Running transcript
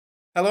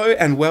Hello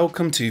and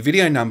welcome to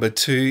video number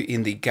 2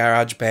 in the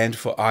GarageBand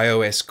for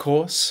iOS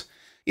course.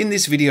 In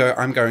this video,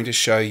 I'm going to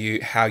show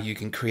you how you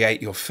can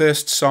create your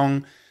first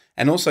song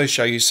and also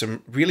show you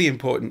some really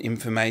important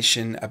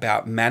information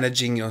about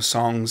managing your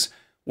songs,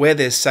 where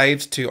they're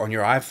saved to on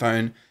your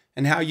iPhone,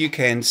 and how you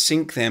can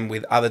sync them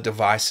with other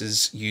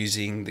devices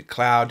using the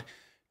cloud,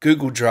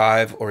 Google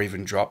Drive, or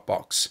even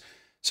Dropbox.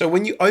 So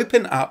when you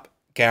open up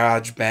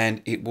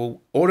GarageBand, it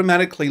will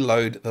automatically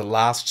load the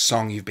last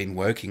song you've been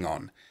working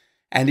on.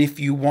 And if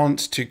you want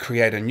to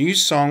create a new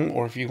song,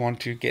 or if you want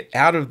to get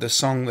out of the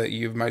song that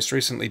you've most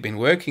recently been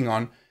working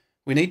on,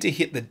 we need to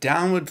hit the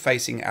downward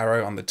facing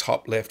arrow on the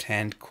top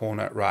left-hand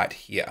corner right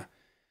here.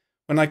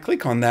 When I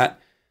click on that,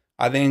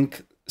 I then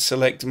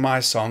select My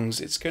Songs.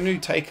 It's going to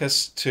take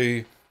us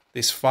to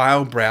this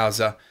file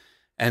browser.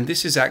 And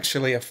this is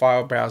actually a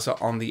file browser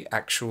on the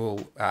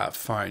actual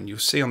phone. You'll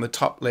see on the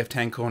top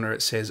left-hand corner,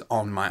 it says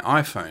On My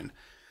iPhone.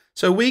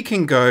 So we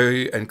can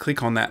go and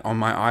click on that on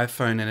my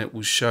iPhone and it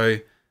will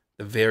show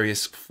the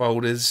various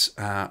folders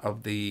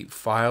of the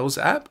Files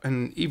app.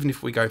 And even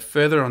if we go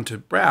further onto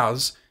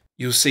Browse,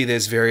 you'll see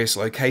there's various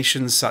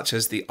locations such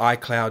as the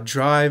iCloud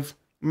Drive,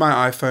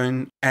 my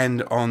iPhone,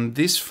 and on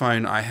this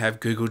phone I have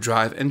Google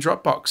Drive and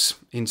Dropbox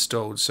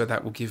installed, so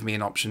that will give me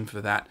an option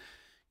for that.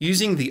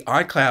 Using the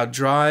iCloud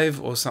Drive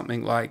or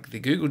something like the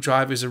Google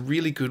Drive is a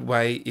really good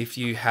way if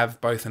you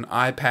have both an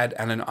iPad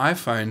and an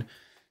iPhone,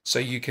 so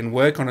you can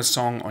work on a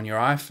song on your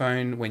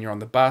iPhone when you're on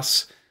the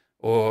bus,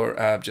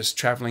 or just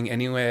traveling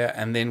anywhere,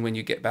 and then when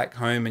you get back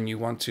home and you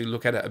want to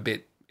look at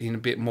it in a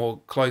bit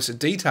more closer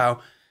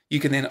detail, you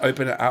can then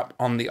open it up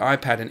on the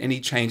iPad, and any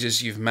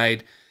changes you've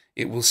made,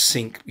 it will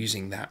sync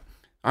using that.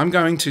 I'm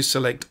going to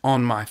select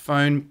On My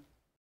Phone,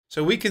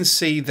 so we can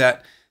see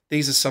that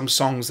these are some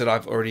songs that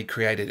I've already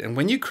created. And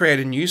when you create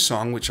a new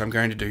song, which I'm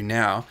going to do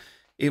now,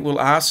 it will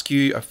ask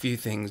you a few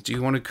things. Do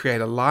you want to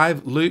create a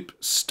live loop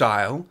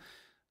style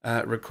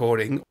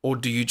recording, or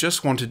do you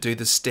just want to do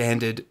the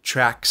standard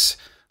tracks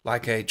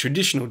like a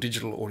traditional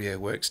digital audio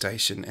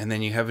workstation? And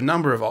then you have a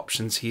number of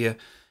options here.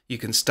 You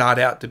can start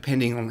out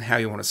depending on how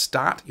you want to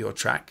start your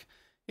track.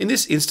 In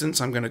this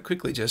instance, I'm going to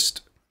quickly just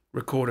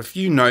record a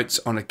few notes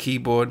on a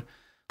keyboard.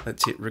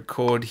 Let's hit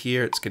record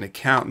here. It's going to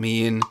count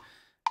me in,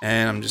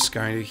 and I'm just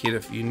going to hit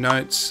a few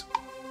notes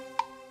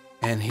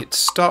and hit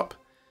stop,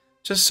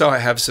 just so I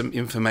have some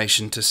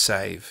information to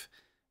save.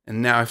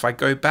 And now if I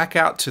go back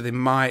out to the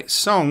My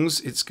Songs,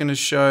 it's going to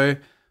show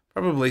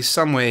probably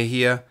somewhere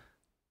here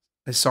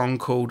a song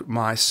called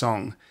My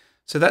Song.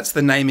 So that's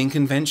the naming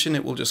convention.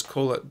 It will just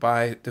call it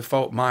by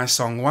default My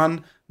Song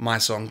 1, My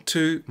Song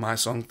 2, My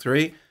Song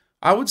 3.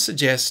 I would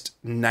suggest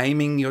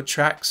naming your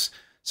tracks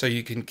so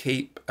you can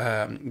keep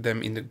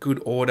them in the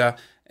good order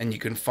and you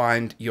can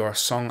find your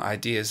song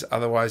ideas.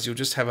 Otherwise, you'll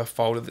just have a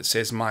folder that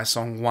says My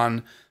Song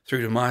 1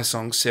 through to My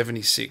Song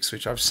 76,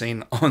 which I've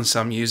seen on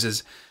some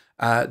users'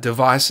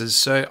 devices.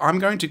 So I'm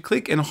going to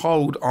click and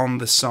hold on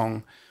the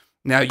song.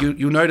 Now,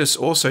 you'll notice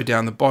also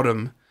down the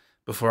bottom,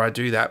 before I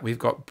do that, we've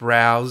got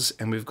Browse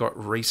and we've got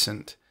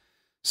Recent.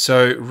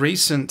 So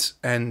Recent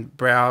and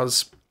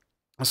Browse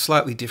are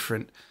slightly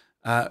different.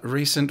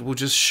 Recent will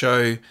just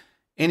show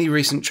any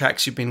recent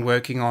tracks you've been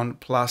working on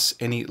plus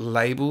any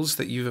labels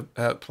that you've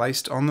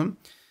placed on them,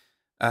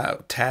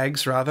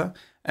 tags rather.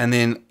 And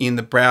then in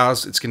the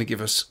Browse, it's going to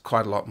give us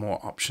quite a lot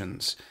more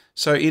options.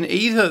 So in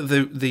either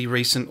the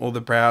Recent or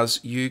the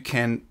Browse, you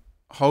can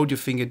hold your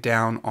finger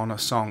down on a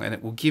song and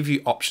it will give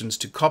you options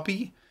to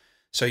copy.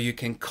 So you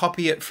can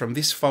copy it from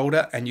this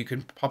folder and you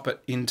can pop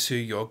it into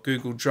your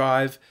Google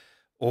Drive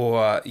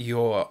or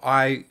your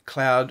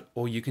iCloud,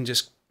 or you can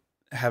just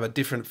have a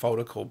different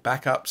folder called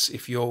Backups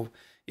if you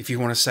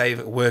want to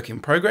save a work in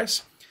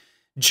progress.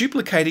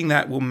 Duplicating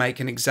that will make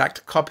an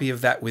exact copy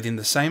of that within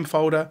the same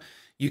folder.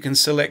 You can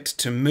select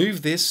to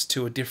move this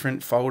to a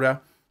different folder.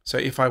 So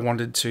if I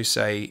wanted to,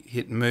 say,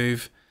 hit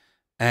move,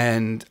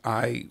 and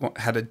I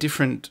had a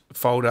different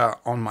folder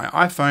on my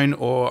iPhone,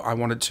 or I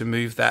wanted to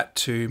move that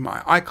to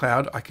my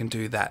iCloud, I can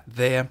do that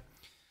there.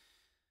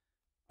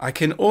 I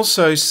can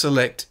also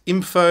select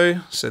info.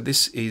 So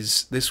this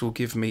will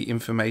give me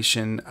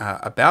information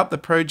about the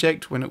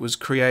project, when it was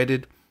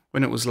created,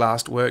 when it was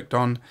last worked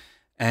on,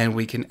 and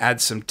we can add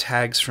some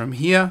tags from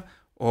here,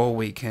 or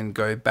we can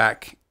go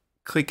back,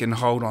 click and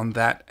hold on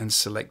that and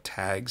select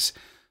tags.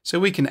 So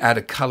we can add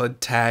a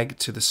colored tag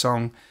to the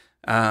song.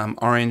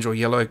 Orange or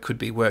yellow could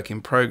be work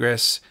in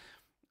progress.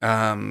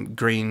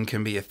 Green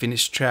can be a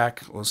finished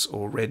track,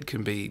 or red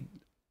can be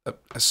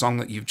a song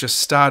that you've just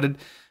started,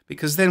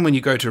 because then when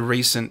you go to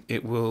Recent,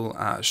 it will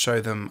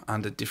show them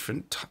under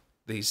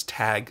these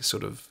tag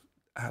sort of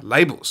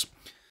labels.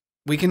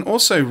 We can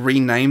also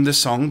rename the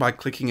song by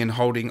clicking and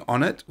holding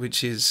on it,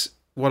 which is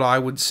what I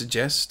would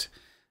suggest.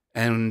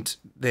 And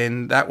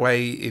then that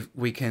way, if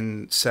we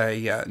can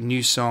say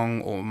new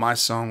song or my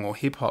song or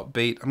hip hop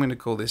beat, I'm going to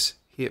call this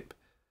hip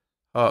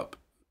hop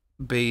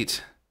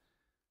beat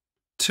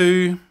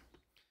 2,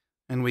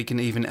 and we can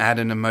even add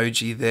an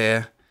emoji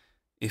there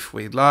if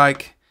we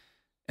like.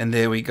 And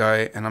there we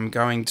go. And I'm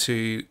going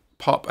to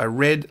pop a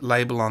red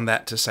label on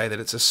that to say that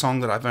it's a song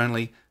that I've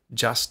only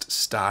just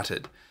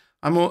started.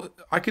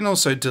 I can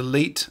also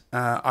delete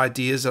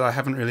ideas that I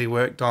haven't really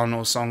worked on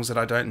or songs that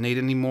I don't need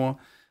anymore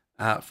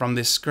from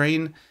this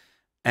screen.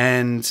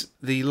 And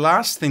the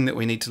last thing that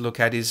we need to look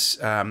at is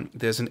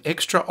there's an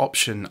extra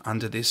option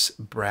under this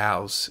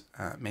Browse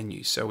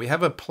menu. So we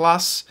have a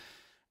plus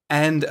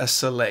and a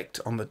select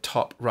on the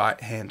top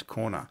right-hand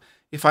corner.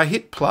 If I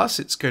hit plus,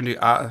 it's going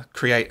to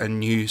create a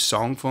new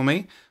song for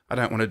me. I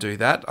don't want to do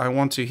that. I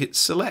want to hit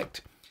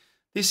select.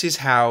 This is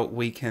how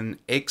we can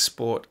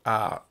export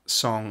our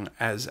song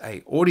as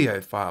an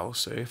audio file.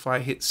 So if I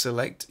hit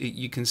select,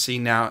 you can see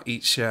now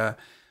each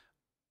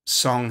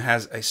song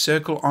has a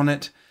circle on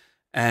it,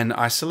 and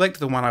I select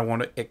the one I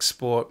want to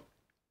export,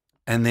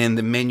 and then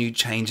the menu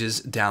changes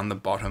down the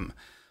bottom.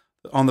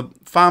 On the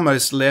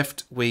farmost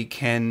left, we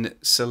can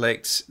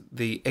select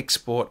the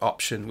export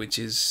option, which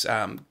is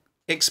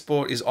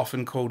export is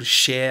often called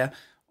share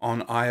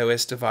on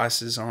iOS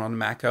devices or on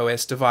Mac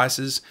OS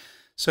devices.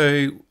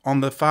 So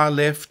on the far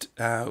left,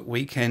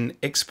 we can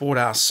export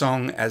our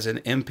song as an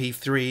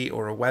MP3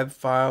 or a WAV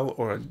file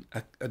or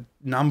a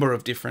number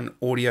of different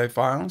audio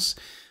files.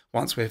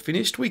 Once we're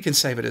finished, we can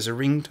save it as a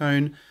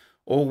ringtone,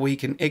 or we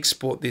can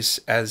export this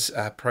as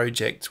a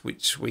project,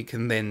 which we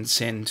can then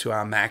send to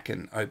our Mac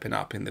and open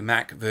up in the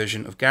Mac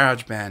version of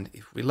GarageBand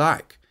if we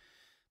like.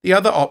 The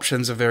other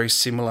options are very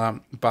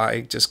similar.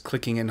 By just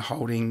clicking and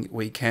holding,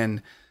 we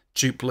can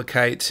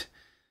duplicate,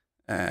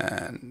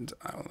 and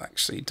I'll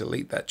actually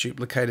delete that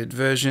duplicated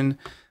version.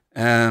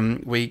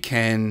 We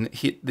can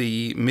hit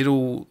the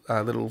middle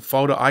little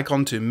folder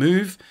icon to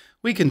move.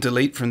 We can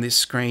delete from this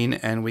screen,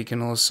 and we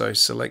can also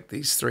select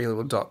these three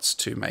little dots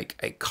to make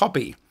a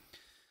copy.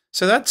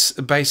 So that's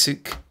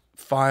basic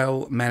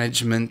file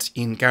management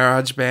in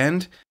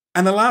GarageBand.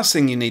 And the last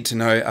thing you need to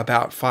know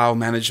about file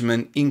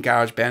management in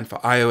GarageBand for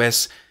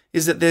iOS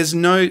is that there's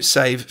no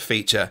save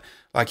feature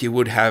like you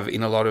would have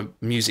in a lot of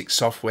music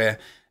software.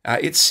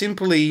 It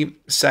simply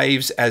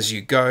saves as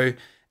you go,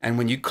 and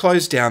when you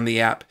close down the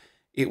app,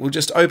 it will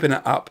just open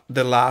it up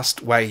the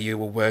last way you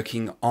were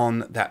working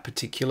on that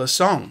particular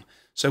song.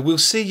 So we'll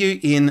see you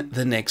in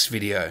the next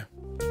video.